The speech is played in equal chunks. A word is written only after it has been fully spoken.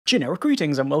Generic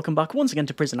greetings and welcome back once again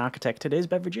to Prison Architect. Today's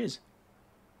beverage is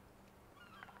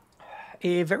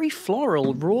a very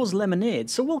floral rose lemonade.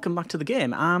 So welcome back to the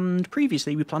game, and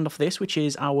previously we planned off this, which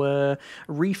is our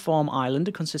reform island.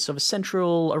 It consists of a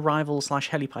central arrival /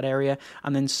 helipad area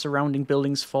and then surrounding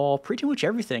buildings for pretty much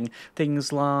everything.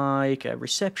 Things like a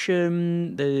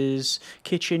reception, there's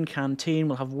kitchen, canteen,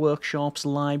 we'll have workshops,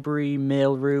 library,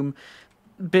 mailroom.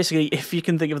 Basically, if you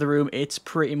can think of the room, it's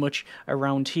pretty much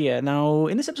around here. Now,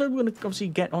 in this episode, we're going to obviously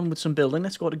get on with some building.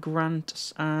 Let's go to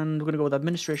Grant, and we're going to go with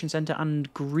Administration Centre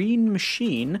and Green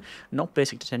Machine, not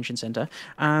Basic Detention Centre.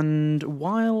 And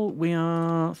while we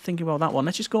are thinking about that one,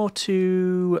 let's just go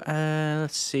to,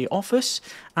 let's see, Office,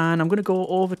 and I'm going to go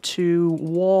over to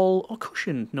Wall or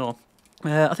Cushion. No,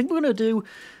 I think we're going to do...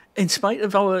 In spite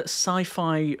of our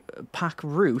sci-fi pack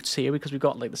roots here, because we've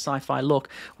got like the sci-fi look,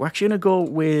 we're actually going to go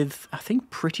with, I think,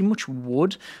 pretty much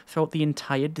wood throughout the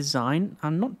entire design.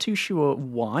 I'm not too sure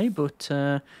why, but,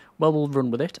 well, we'll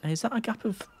run with it. Is that a gap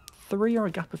of 3 or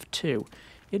a gap of 2?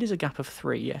 It is a gap of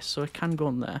 3, yes, so it can go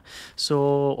on there. So,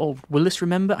 oh, will this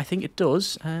remember? I think it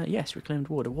does. Yes, reclaimed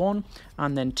wood, 1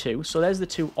 and then 2. So there's the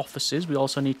 2 officers. We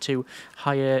also need to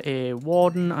hire a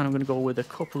warden, and I'm going to go with a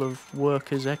couple of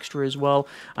workers extra as well.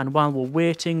 And while we're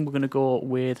waiting, we're going to go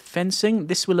with fencing.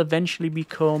 This will eventually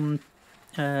become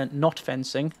not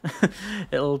fencing.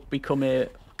 It'll become a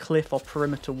cliff or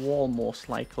perimeter wall, most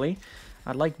likely.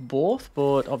 I'd like both,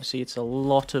 but obviously it's a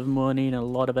lot of money and a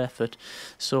lot of effort.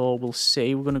 So we'll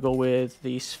see. We're going to go with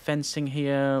this fencing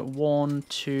here. 1,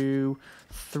 2,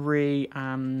 3,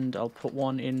 and I'll put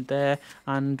 1 in there.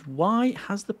 And why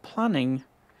has the planning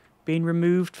been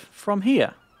removed from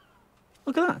here?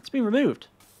 Look at that. It's been removed.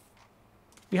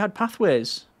 We had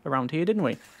pathways around here, didn't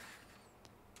we?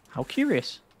 How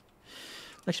curious.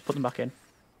 Let's just put them back in.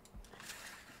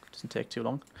 Doesn't take too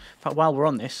long. In fact, while we're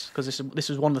on this, because this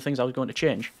is one of the things I was going to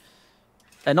change.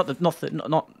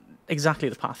 Not exactly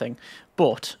the path thing,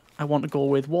 but I want to go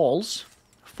with walls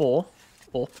 4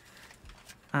 up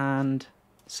and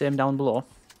same down below.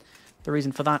 The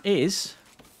reason for that is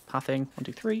pathing 1,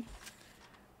 2, 3,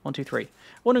 1, 2, 3. I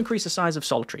want to increase the size of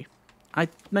solitary. I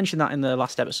mentioned that in the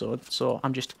last episode, so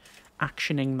I'm just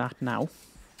actioning that now.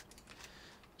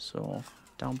 So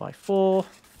down by 4,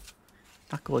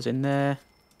 that goes in there.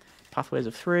 Pathways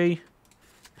of 3,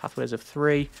 pathways of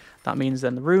 3. That means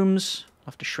then the rooms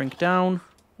have to shrink down.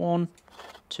 1,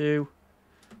 2,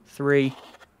 3,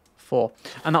 4.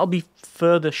 And that'll be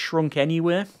further shrunk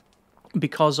anyway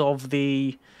because of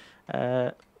the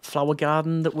flower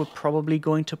garden that we're probably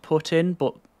going to put in.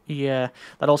 But yeah,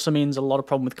 that also means a lot of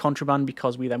problem with contraband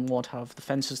because we then won't have the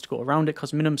fences to go around it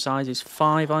because minimum size is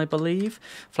 5, I believe.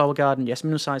 Flower garden, yes,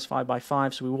 minimum size 5 by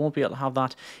 5, so we won't be able to have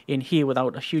that in here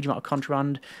without a huge amount of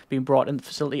contraband being brought in the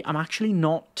facility. I'm actually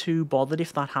not too bothered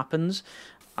if that happens.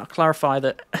 I'll clarify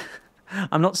that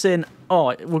I'm not saying,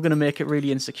 oh, we're going to make it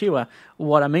really insecure.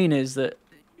 What I mean is that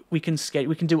we can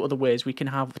do it other ways. We can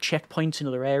have checkpoints in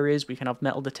other areas. We can have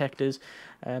metal detectors.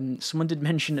 Someone did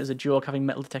mention as a joke having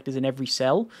metal detectors in every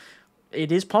cell.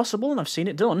 It is possible, and I've seen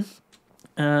it done.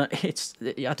 I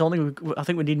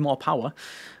think we need more power,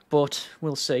 but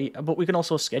we'll see. But we can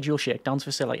also schedule shakedowns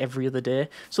for say like every other day.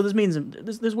 So there's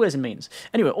ways and means.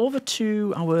 Anyway, over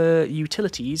to our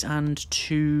utilities and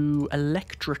to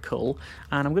electrical,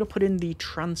 and I'm going to put in the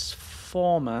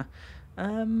transformer.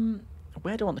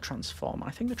 Where do I want the transformer?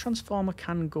 I think the transformer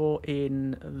can go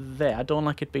in there. I don't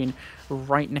like it being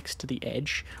right next to the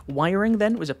edge. Wiring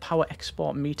then was a power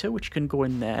export meter, which can go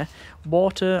in there.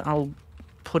 Water, I'll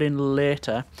put in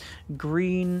later.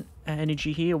 Green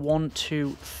energy here, 1,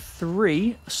 2,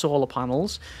 3 solar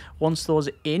panels. Once those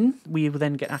are in, we will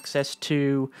then get access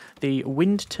to the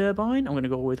wind turbine. I'm going to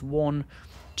go with 1,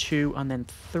 2, and then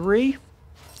 3.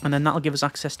 And then that'll give us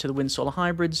access to the wind solar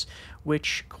hybrids,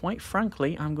 which, quite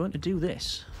frankly, I'm going to do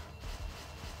this.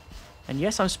 And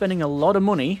yes, I'm spending a lot of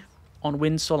money on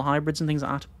wind solar hybrids and things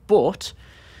like that, but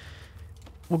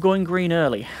we're going green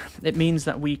early. It means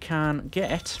that we can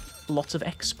get lots of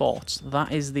exports.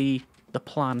 That is the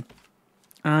plan.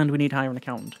 And we need to hire an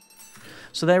accountant.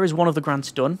 So there is one of the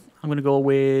grants done. I'm going to go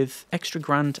with extra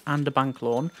grant and a bank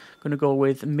loan. I'm going to go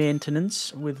with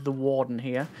maintenance with the warden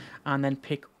here, and then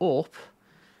pick up...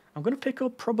 I'm going to pick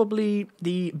up probably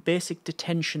the basic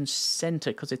detention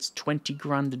centre because it's 20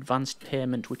 grand advanced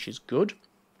payment, which is good.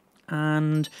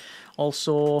 And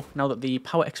also, now that the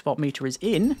power export meter is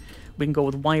in, we can go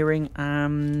with wiring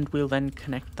and we'll then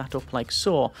connect that up like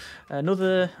so.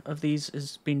 Another of these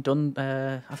has been done.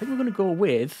 I think we're going to go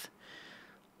with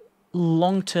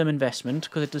long-term investment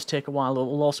because it does take a while.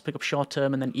 We'll also pick up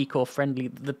short-term and then eco-friendly.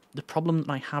 The problem that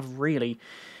I have really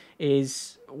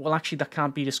is, well, actually, that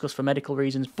can't be discussed for medical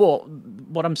reasons. But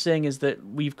what I'm saying is that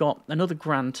we've got another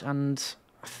grant, and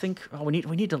I think we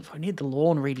need the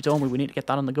loan, really, don't we? We need to get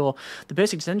that on the go. The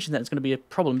basic extension then is going to be a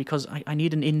problem because I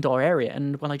need an indoor area,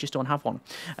 and well, I just don't have one.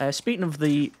 Speaking of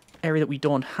the area that we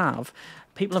don't have,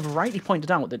 people have rightly pointed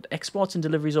out that exports and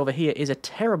deliveries over here is a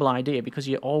terrible idea because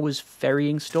you're always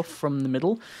ferrying stuff from the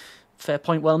middle. Fair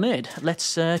point, well made.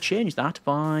 Let's change that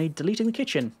by deleting the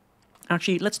kitchen.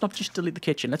 Actually, let's not just delete the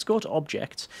kitchen. Let's go to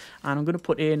objects, and I'm going to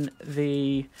put in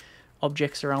the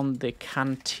objects around the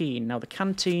canteen. Now, the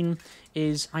canteen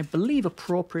is, I believe,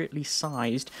 appropriately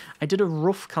sized. I did a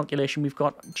rough calculation. We've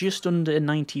got just under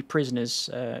 90 prisoners,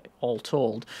 all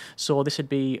told. So this would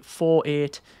be 4,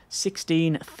 8,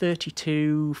 16,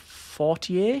 32,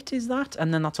 48, is that?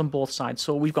 And then that's on both sides.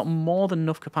 So we've got more than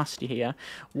enough capacity here.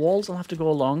 Walls will have to go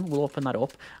along. We'll open that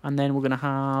up. And then we're going to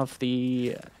have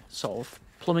the sort of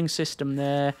plumbing system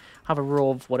there, have a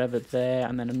row of whatever there,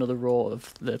 and then another row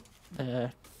of the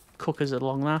cookers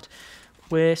along that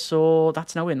way. So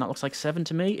that's now in. That looks like 7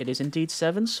 to me. It is indeed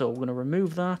 7, so we're going to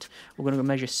remove that. We're going to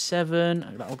measure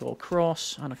 7. That'll go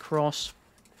across and across,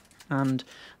 and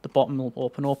the bottom will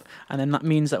open up, and then that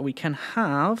means that we can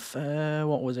have,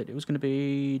 what was it? It was going to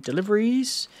be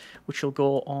deliveries, which will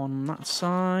go on that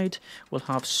side. We'll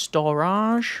have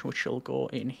storage, which will go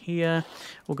in here.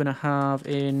 We're going to have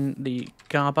in the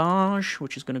garbage,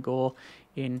 which is going to go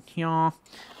in here,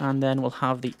 and then we'll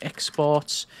have the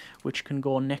exports, which can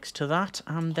go next to that,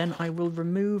 and then I will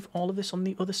remove all of this on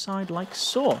the other side like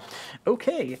so.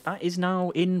 Okay, that is now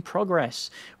in progress.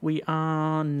 We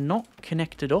are not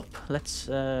connected up. Let's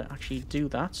actually do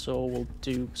that. So we'll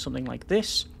do something like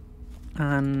this,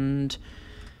 and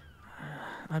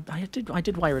I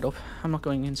did wire it up. I'm not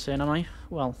going insane, am I?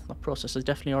 Well, that process has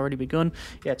definitely already begun.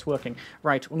 Yeah, it's working.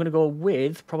 Right, I'm going to go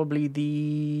with probably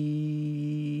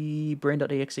the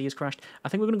brain.exe has crashed. I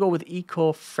think we're going to go with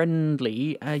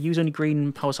eco-friendly. Use only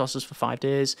green power sources for 5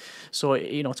 days. So,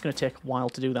 you know, it's going to take a while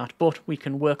to do that, but we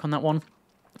can work on that one.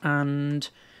 And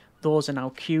those are now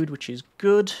queued, which is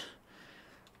good.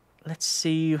 Let's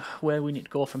see where we need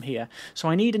to go from here. So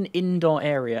I need an indoor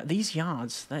area. These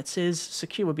yards, that says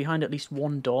secure behind at least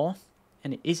one door,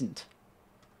 and it isn't.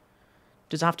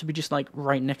 Does it have to be just like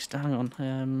right next to, hang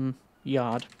on,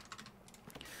 yard.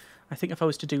 I think if I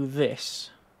was to do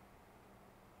this,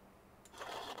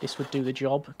 this would do the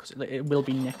job, because it will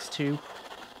be next to,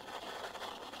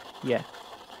 yeah.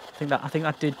 I think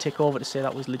that did tick over to say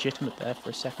that was legitimate there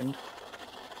for a second.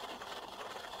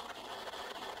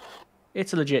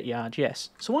 It's a legit yard, yes.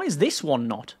 So why is this one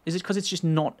not? Is it because it's just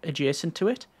not adjacent to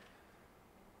it?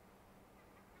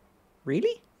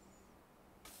 Really?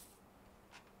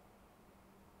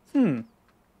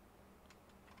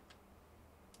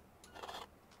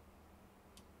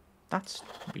 That's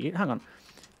weird. Hang on.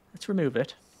 Let's remove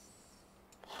it.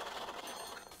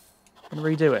 And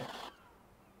redo it.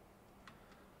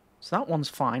 So that one's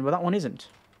fine, but that one isn't.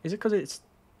 Is it because it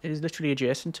is literally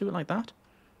adjacent to it like that?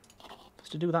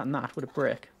 To do that and that with a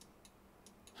break.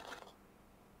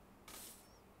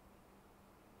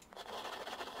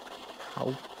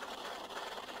 How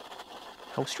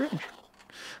strange.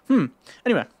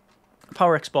 Anyway,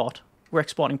 power export. We're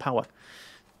exporting power.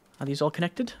 Are these all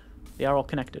connected? They are all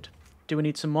connected. Do we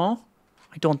need some more?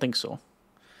 I don't think so.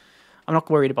 I'm not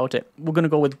worried about it. We're going to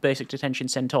go with basic detention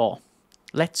centaur.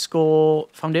 Let's go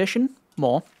foundation,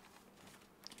 more.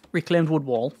 Reclaimed wood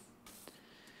wall.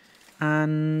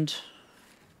 And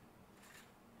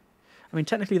I mean,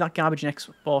 technically that garbage and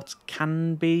exports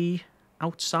can be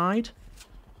outside,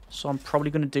 so I'm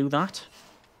probably going to do that.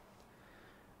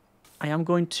 I am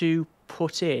going to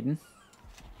put in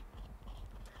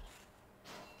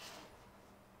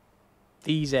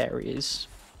these areas,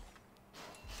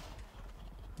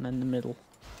 and then the middle,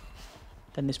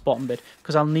 then this bottom bit,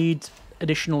 because I'll need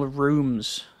additional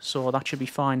rooms, so that should be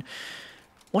fine.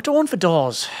 What do I want for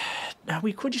doors?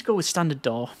 We could just go with standard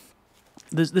door.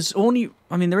 There's only,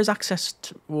 I mean, there is access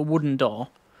to a wooden door.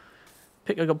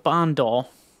 Pick like a barn door.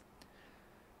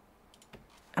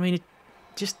 I mean, it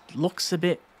just looks a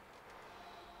bit,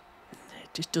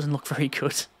 it just doesn't look very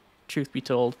good, truth be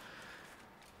told.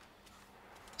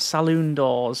 Saloon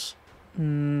doors.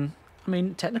 I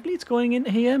mean, technically it's going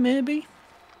into here, maybe.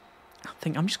 I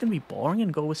think I'm just going to be boring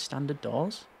and go with standard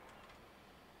doors.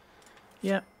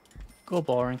 Yeah, go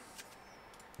boring.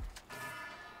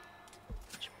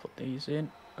 Put these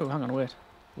in. Oh, hang on, wait.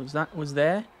 Was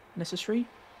there necessary?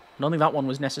 I don't think that one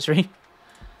was necessary.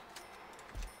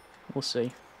 We'll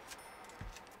see.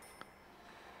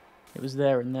 It was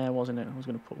there and there, wasn't it? I was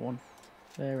going to put one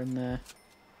there and there.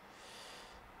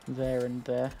 There and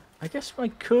there. I guess I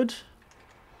could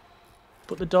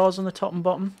Put the doors on the top and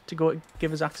bottom to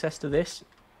give us access to this.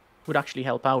 Would actually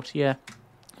help out, yeah.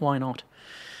 Why not?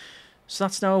 So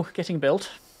that's now getting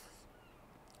built.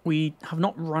 We have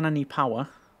not run any power.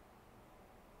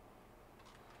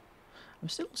 I'm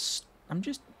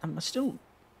still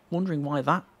wondering why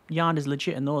that yard is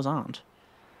legit and those aren't.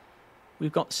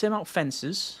 We've got the same out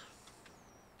fences.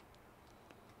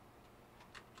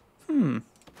 I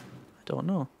don't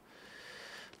know.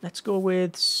 Let's go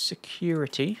with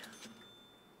security.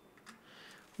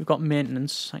 We've got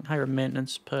maintenance. I can hire a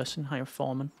maintenance person, hire a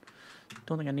foreman.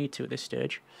 Don't think I need to at this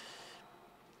stage.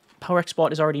 Power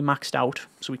export is already maxed out,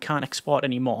 so we can't export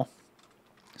anymore.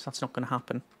 So that's not going to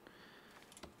happen.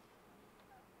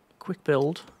 Quick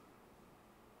build.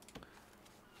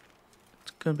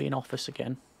 It's going to be an office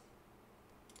again.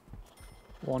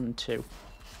 1 and 2.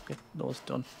 Get those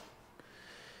done.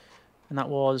 And that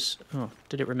was... Oh,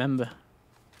 did it remember?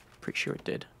 Pretty sure it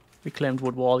did. Reclaimed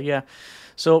wood wall, yeah.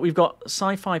 So we've got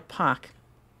sci-fi pack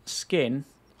skin,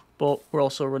 but we're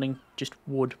also running just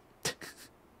wood.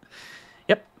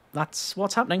 Yep, that's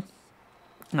what's happening.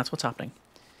 And that's what's happening.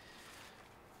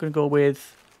 Going to go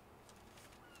with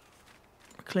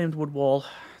reclaimed wood wall.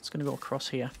 It's going to go across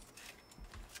here.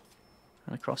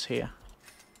 And across here.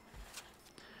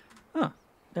 Ah,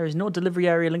 there is no delivery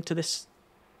area linked to this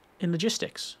in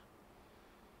logistics.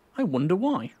 I wonder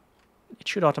why. It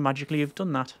should automatically have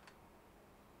done that.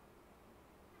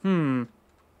 No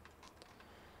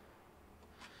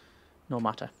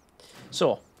matter.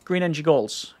 So, green energy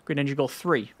goals. Green energy goal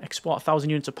 3. Export 1,000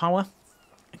 units of power.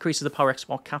 Increases the power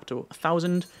export cap to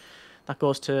 1,000. That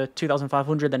goes to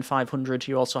 2,500, then 500.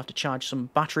 You also have to charge some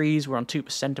batteries. We're on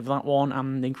 2% of that one.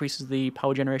 And increases the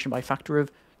power generation by a factor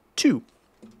of 2.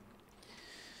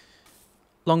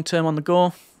 Long term on the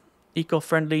go.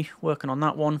 Eco-friendly. Working on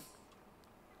that one.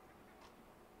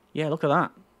 Yeah, look at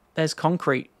that. There's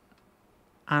concrete.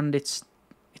 And it's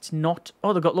not...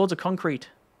 Oh, they've got loads of concrete.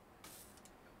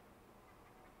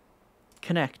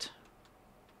 Connect.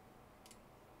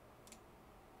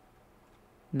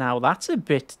 Now that's a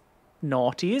bit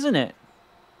naughty, isn't it?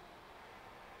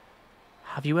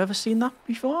 Have you ever seen that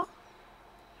before?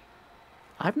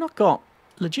 I've not got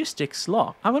logistics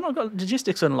locked. I've not got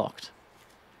logistics unlocked.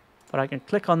 But I can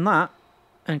click on that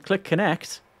and click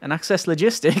connect and access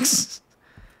logistics.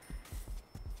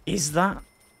 Is that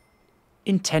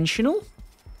intentional?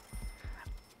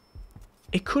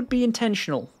 It could be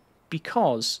intentional,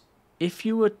 because if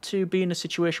you were to be in a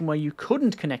situation where you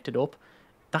couldn't connect it up,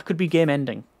 that could be game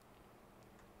ending.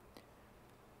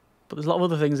 But there's a lot of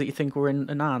other things that you think were in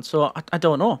an aren't, so I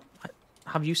don't know.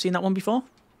 Have you seen that one before?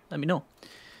 Let me know.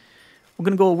 We're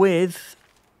going to go with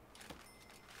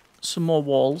some more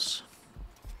walls,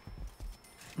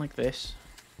 like this,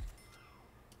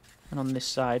 and on this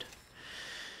side.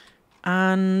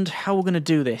 And how we're going to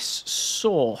do this.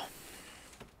 So,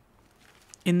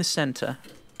 in the centre,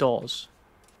 doors.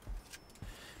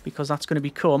 Because that's going to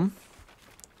become...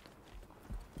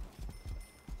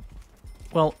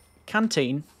 Well,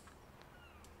 canteen.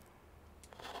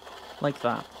 Like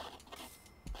that.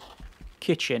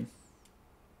 Kitchen.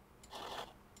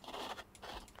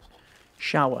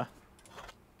 Shower.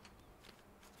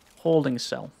 Holding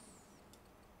cell.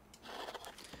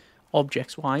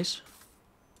 Objects-wise.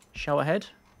 Shower head.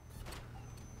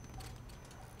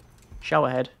 Shower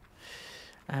head.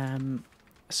 A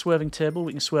swerving table,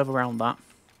 we can swerve around that.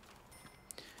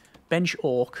 Bench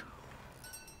oak.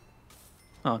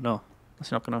 Oh no,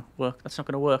 that's not going to work. That's not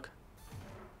going to work.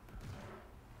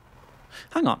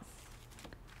 Hang on.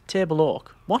 Table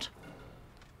oak. What?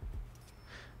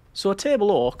 So a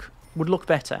table oak would look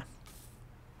better,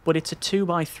 but it's a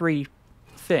 2x3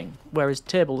 thing, whereas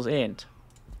tables ain't.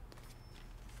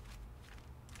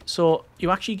 So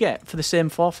you actually get, for the same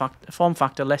form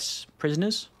factor, less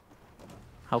prisoners.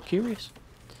 How curious.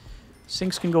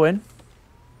 Sinks can go in.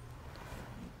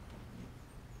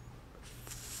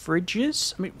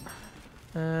 Fridges? I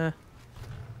mean,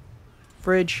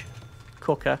 fridge,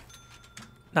 cooker.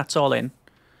 That's all in.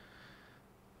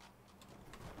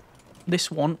 This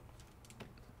one,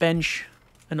 bench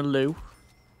and a loo.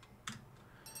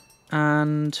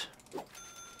 And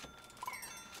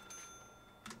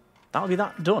that'll be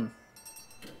that done.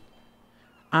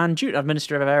 And due to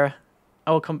administrative error,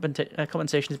 our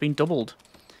compensation has been doubled.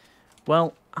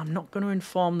 Well, I'm not going to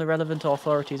inform the relevant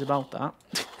authorities about that.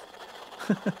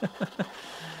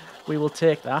 We will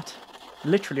take that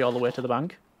literally all the way to the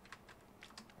bank.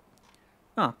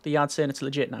 Ah, the yard's saying it's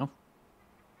legit now.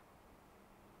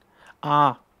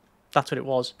 Ah, that's what it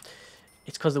was.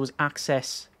 It's because there was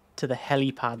access to the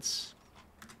helipads,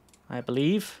 I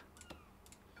believe.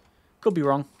 Could be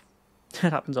wrong.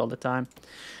 It happens all the time.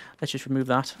 Let's just remove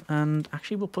that. And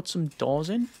actually, we'll put some doors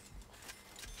in.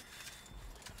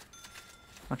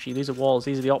 Actually, these are walls.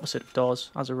 These are the opposite of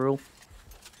doors, as a rule.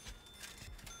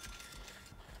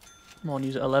 More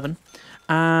news at 11.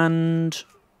 And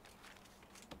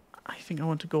I think I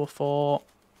want to go for...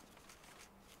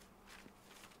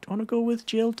 Do I want to go with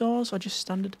jail doors or just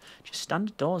standard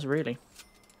doors, really?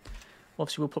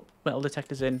 Obviously, we'll put metal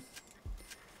detectors in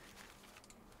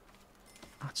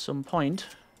at some point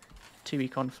to be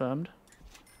confirmed.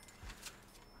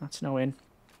 That's now in.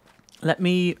 Let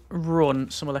me run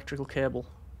some electrical cable.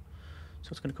 So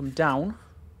it's going to come down,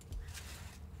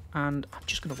 and I'm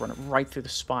just going to run it right through the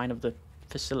spine of the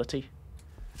facility,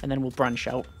 and then we'll branch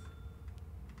out.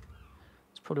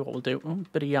 That's probably what we'll do. Oh,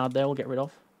 bit of yard there we'll get rid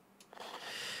of.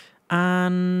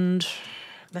 And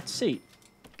let's see.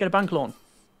 Get a bank loan.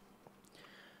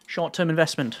 Short-term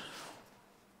investment.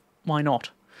 Why not?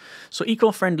 So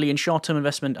eco-friendly and short-term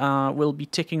investment will be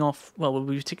ticking off. Well, we'll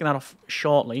be ticking that off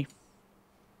shortly.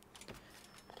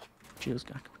 Which is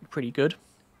pretty good.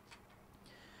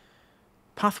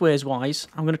 Pathways-wise,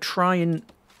 I'm going to try and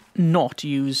not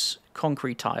use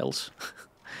concrete tiles.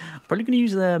 I'm probably going to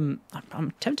use them.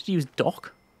 I'm tempted to use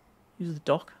dock. Use the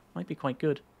dock. Might be quite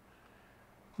good.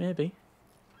 Maybe.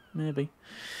 Maybe.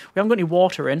 We haven't got any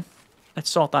water in. Let's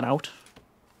sort that out.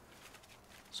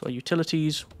 So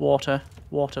utilities, water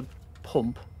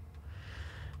pump.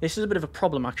 This is a bit of a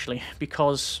problem, actually,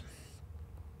 because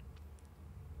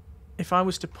if I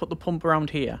was to put the pump around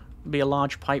here, it'd be a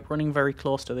large pipe running very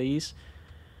close to these.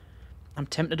 I'm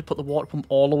tempted to put the water pump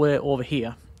all the way over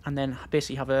here, and then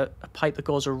basically have a pipe that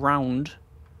goes around,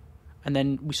 and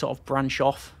then we sort of branch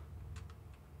off.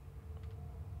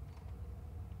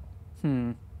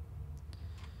 Or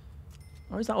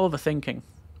is that overthinking?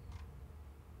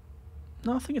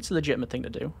 No, I think it's a legitimate thing to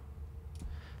do.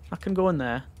 I can go in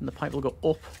there, and the pipe will go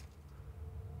up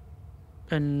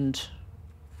and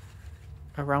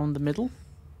around the middle.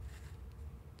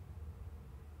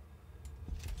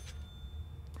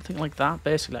 I think like that,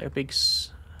 basically like a big,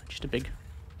 just a big,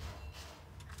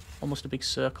 almost a big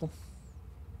circle.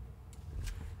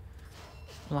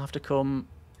 We'll have to come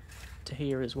to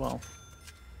here as well.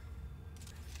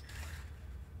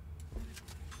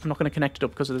 I'm not going to connect it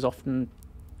up because there's often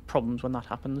problems when that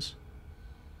happens.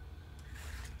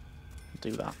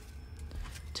 Do that.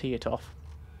 Tee it off.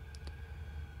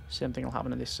 Same thing will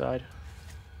happen on this side.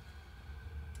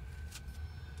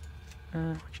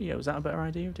 Actually, yeah, was that a better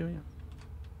idea of doing it?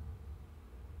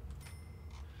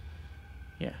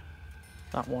 Yeah.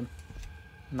 That one.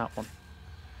 And that one.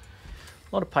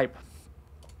 A lot of pipe.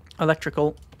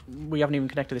 Electrical. We haven't even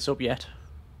connected this up yet.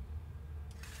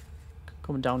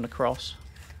 Coming down across.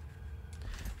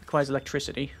 Requires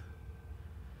electricity.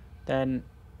 Then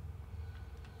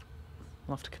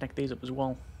we'll have to connect these up as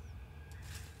well.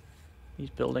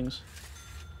 These buildings.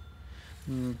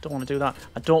 Don't want to do that.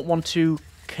 I don't want to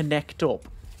connect up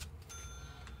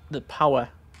the power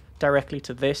directly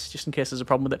to this, just in case there's a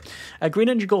problem with it. Green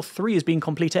Energy Goal 3 is being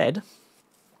completed,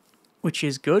 which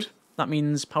is good. That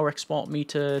means power export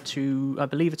meter to, I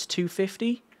believe it's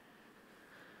 250?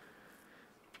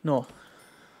 No.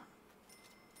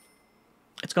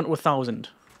 It's gone to 1,000.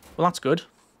 Well, that's good.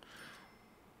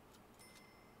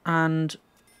 And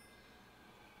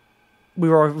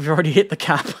we've already hit the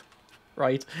cap.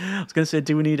 Right. I was going to say,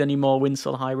 do we need any more wind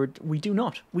solar hybrid? We do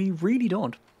not. We really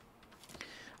don't.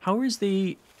 How is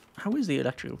the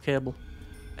electrical cable?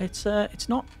 It's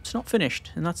not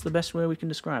finished, and that's the best way we can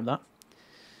describe that.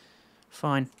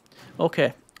 Fine.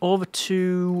 Okay. Over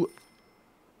to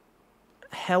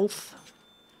health,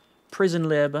 prison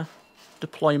labour,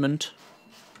 deployment.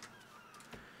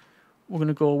 We're going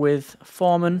to go with a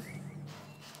foreman,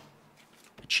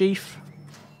 a chief,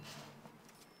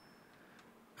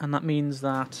 and that means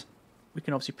that we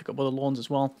can obviously pick up other loans as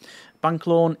well. Bank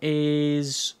loan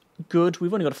is good.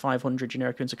 We've only got a 500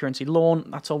 generic currency loan.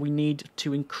 That's all we need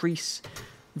to increase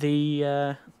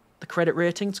the credit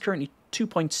rating. It's currently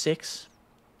 2.6.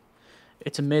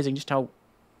 It's amazing just how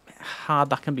hard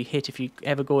that can be hit if you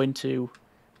ever go into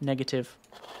negative.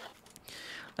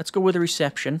 Let's go with a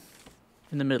reception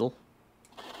in the middle.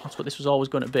 That's what this was always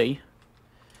going to be.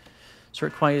 So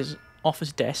it requires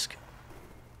office desk.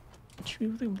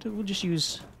 We'll just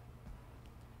use...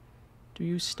 Do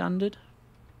we use standard?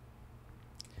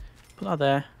 Put that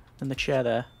there, then the chair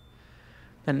there.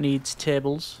 Then it needs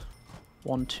tables.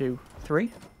 1, 2,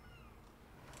 3.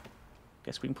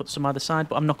 Guess we can put some either side,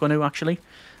 but I'm not going to actually.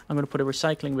 I'm going to put a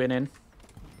recycling bin in.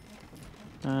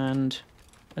 And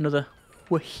another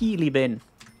wheelie bin.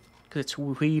 Because it's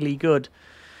really good.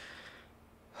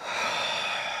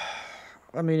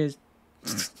 I mean, it's...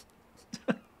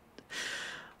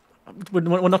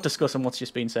 we're not discussing what's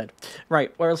just been said.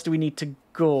 Right, where else do we need to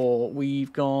go?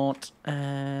 We've got...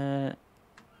 I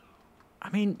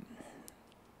mean...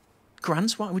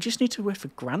 Grants? What? We just need to wait for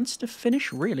grants to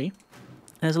finish, really.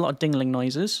 There's a lot of dingling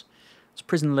noises. It's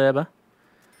prison labour.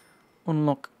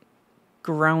 Unlock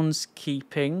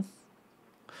groundskeeping.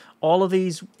 All of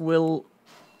these will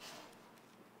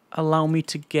allow me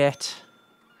to get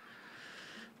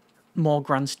more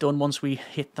grants done once we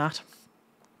hit that.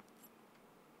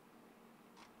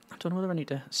 I don't know whether I need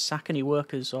to sack any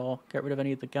workers or get rid of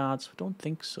any of the guards. I don't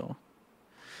think so.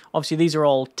 Obviously, these are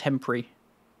all temporary.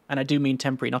 And I do mean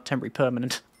temporary, not temporary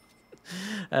permanent.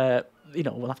 You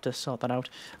know, we'll have to sort that out.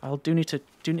 I do need to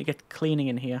get cleaning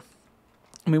in here.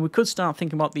 I mean, we could start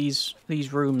thinking about these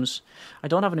rooms. I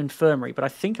don't have an infirmary, but I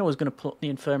think I was going to put the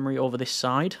infirmary over this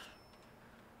side.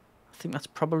 I think that's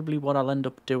probably what I'll end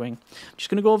up doing. I'm just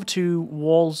going to go over to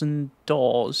walls and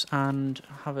doors and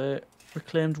have a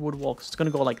reclaimed wood wall. 'Cause it's going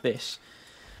to go like this.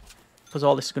 Because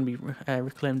all this is going to be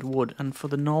reclaimed wood. And for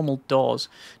the normal doors,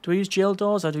 do I use jail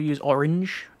doors or do I use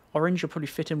orange? Orange will probably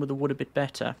fit in with the wood a bit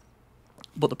better.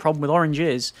 But the problem with orange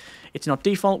is it's not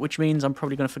default, which means I'm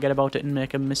probably going to forget about it and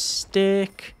make a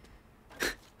mistake.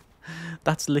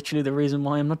 That's literally the reason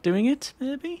why I'm not doing it,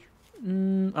 maybe?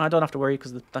 I don't have to worry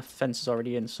because the fence is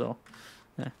already in, so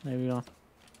yeah, there we go.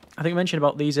 I think I mentioned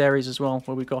about these areas as well,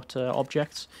 where we've got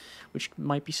objects, which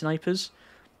might be snipers.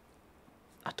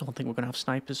 I don't think we're going to have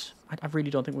snipers. I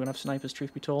really don't think we're going to have snipers,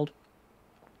 truth be told.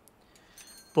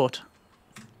 But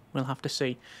we'll have to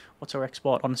see. What's our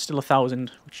export on? Still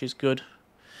 1,000, which is good.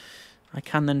 I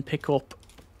can then pick up,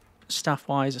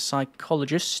 staff-wise, a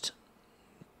psychologist.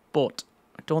 But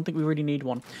I don't think we really need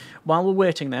one. While we're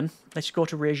waiting then, let's go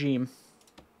to regime.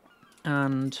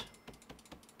 And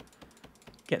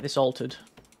get this altered.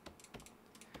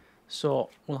 So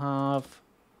we'll have...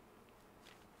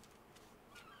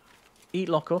 Eat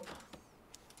lockup.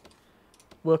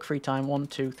 Work free time. 1,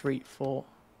 2, 3, 4.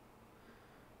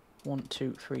 1,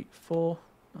 2, 3, 4.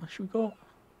 Should we go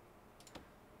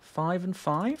 5 and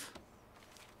 5?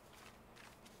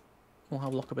 We'll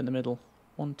have lockup in the middle.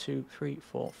 1, 2, 3,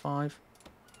 4, 5.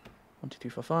 1, 2, 3,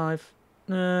 4, 5.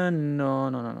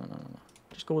 No.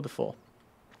 Just go with the 4.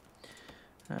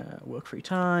 Work free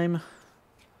time.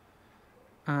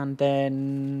 And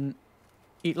then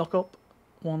eat lockup.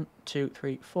 1, 2,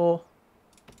 3, 4.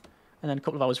 And then a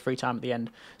couple of hours free time at the end.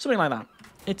 Something like that.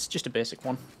 It's just a basic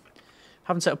one.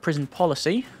 Haven't set up prison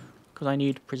policy, because I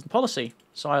need prison policy.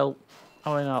 So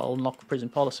I'll unlock prison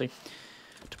policy.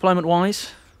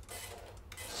 Deployment-wise,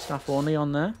 staff only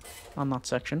on there, on that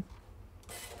section.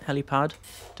 Helipad,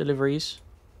 deliveries.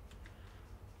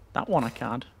 That one I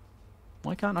can't.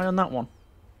 Why can't I on that one?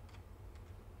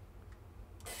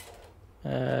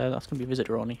 That's going to be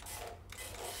visitor only.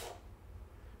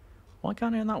 Why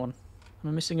can't I on that one? Am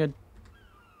I missing a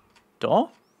door?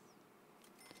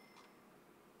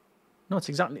 No, it's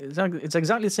exactly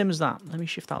the same as that. Let me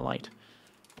shift that light.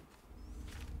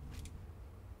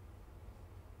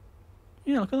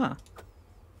 Yeah, look at that.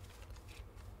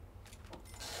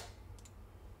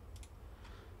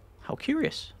 How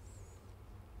curious.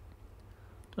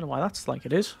 Don't know why that's like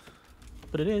it is,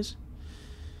 but it is.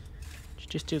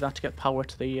 Just do that to get power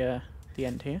to the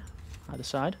end here, either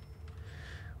side,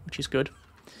 which is good.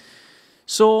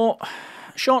 So,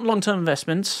 short and long-term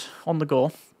investments on the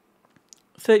go.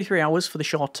 33 hours for the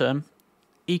short term.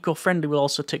 Eco-friendly will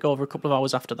also take over a couple of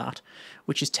hours after that,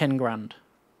 which is 10 grand.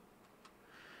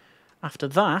 After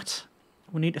that,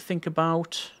 we need to think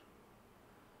about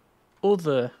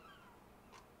other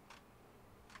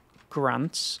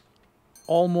grants.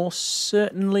 Almost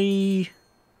certainly...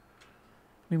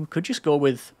 I mean, we could just go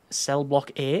with Cell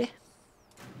Block A.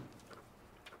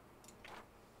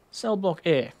 Cell Block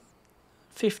A.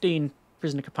 15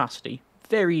 prisoner capacity.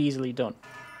 Very easily done.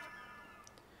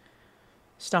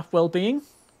 Staff well-being,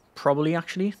 probably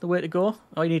actually the way to go.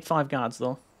 Oh, you need 5 guards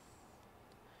though.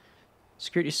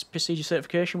 Security procedure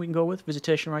certification we can go with.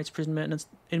 Visitation rights, prison maintenance,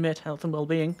 inmate health and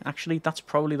well-being. Actually, that's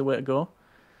probably the way to go.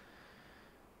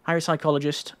 Hire a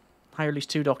psychologist, hire at least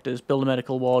 2 doctors, build a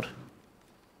medical ward.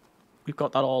 We've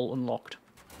got that all unlocked.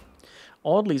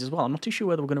 Orderlies as well. I'm not too sure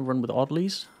whether we're going to run with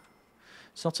orderlies.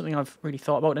 It's not something I've really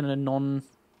thought about in a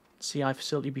non-CI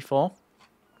facility before.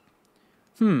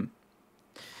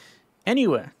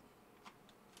 Anyway,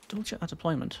 double check that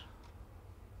deployment.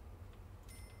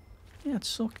 Yeah, it's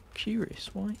so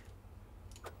curious. Why?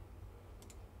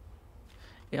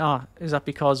 Yeah, is that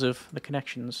because of the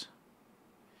connections?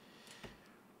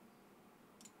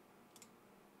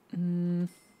 I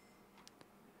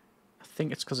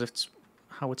think it's because it's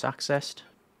how it's accessed.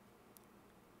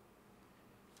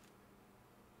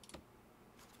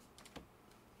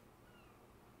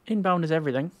 Inbound is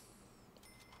everything.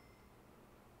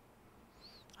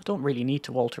 I don't really need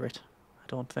to alter it. I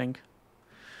don't think.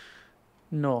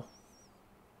 No.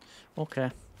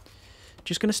 Okay.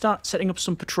 Just going to start setting up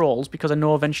some patrols because I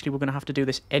know eventually we're going to have to do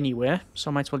this anyway. So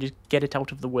I might as well just get it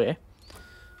out of the way.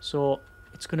 So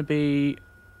it's going to be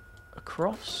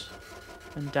across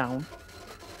and down.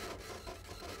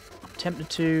 I'm tempted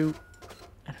to...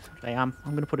 I am.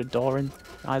 I'm going to put a door in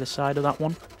either side of that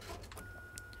one.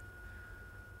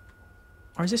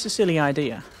 Or is this a silly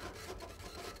idea?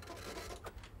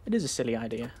 It is a silly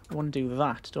idea. We want to do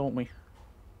that, don't we?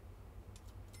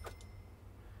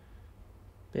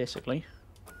 Basically.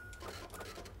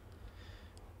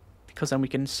 Because then we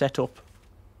can set up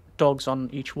dogs on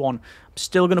each one. I'm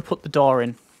still going to put the door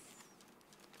in.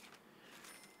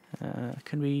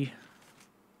 Can we...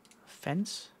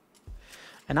 fence?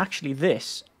 And actually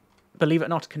this, believe it or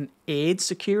not, can aid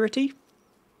security.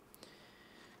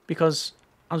 Because,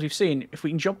 as we've seen, if we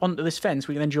can jump onto this fence,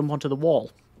 we can then jump onto the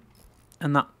wall.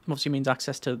 And that obviously means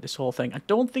access to this whole thing. I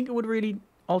don't think it would really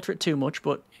alter it too much,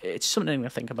 but it's something to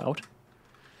think about.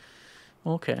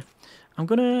 Okay. I'm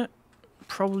going to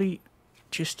probably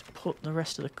just put the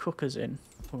rest of the cookers in.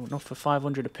 Oh, not for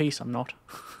 500 apiece, I'm not.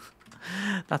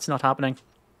 That's not happening.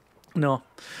 No.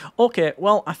 Okay,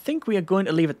 well, I think we are going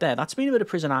to leave it there. That's been a bit of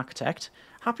Prison Architect.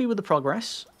 Happy with the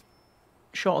progress.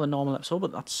 Shorter than normal episode,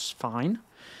 but that's fine.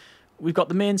 We've got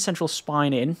the main central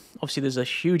spine in. Obviously, there's a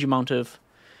huge amount of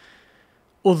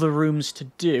other rooms to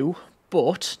do,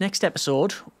 but next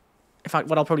episode, in fact,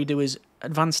 what I'll probably do is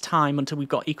advance time until we've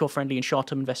got eco-friendly and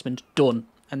short-term investment done,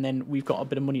 and then we've got a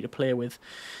bit of money to play with.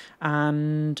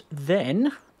 And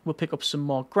then we'll pick up some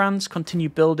more grants, continue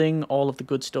building, all of the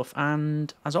good stuff,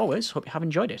 and as always, hope you have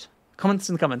enjoyed it. Comments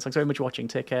in the comments. Thanks very much for watching.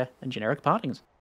 Take care, and generic partings.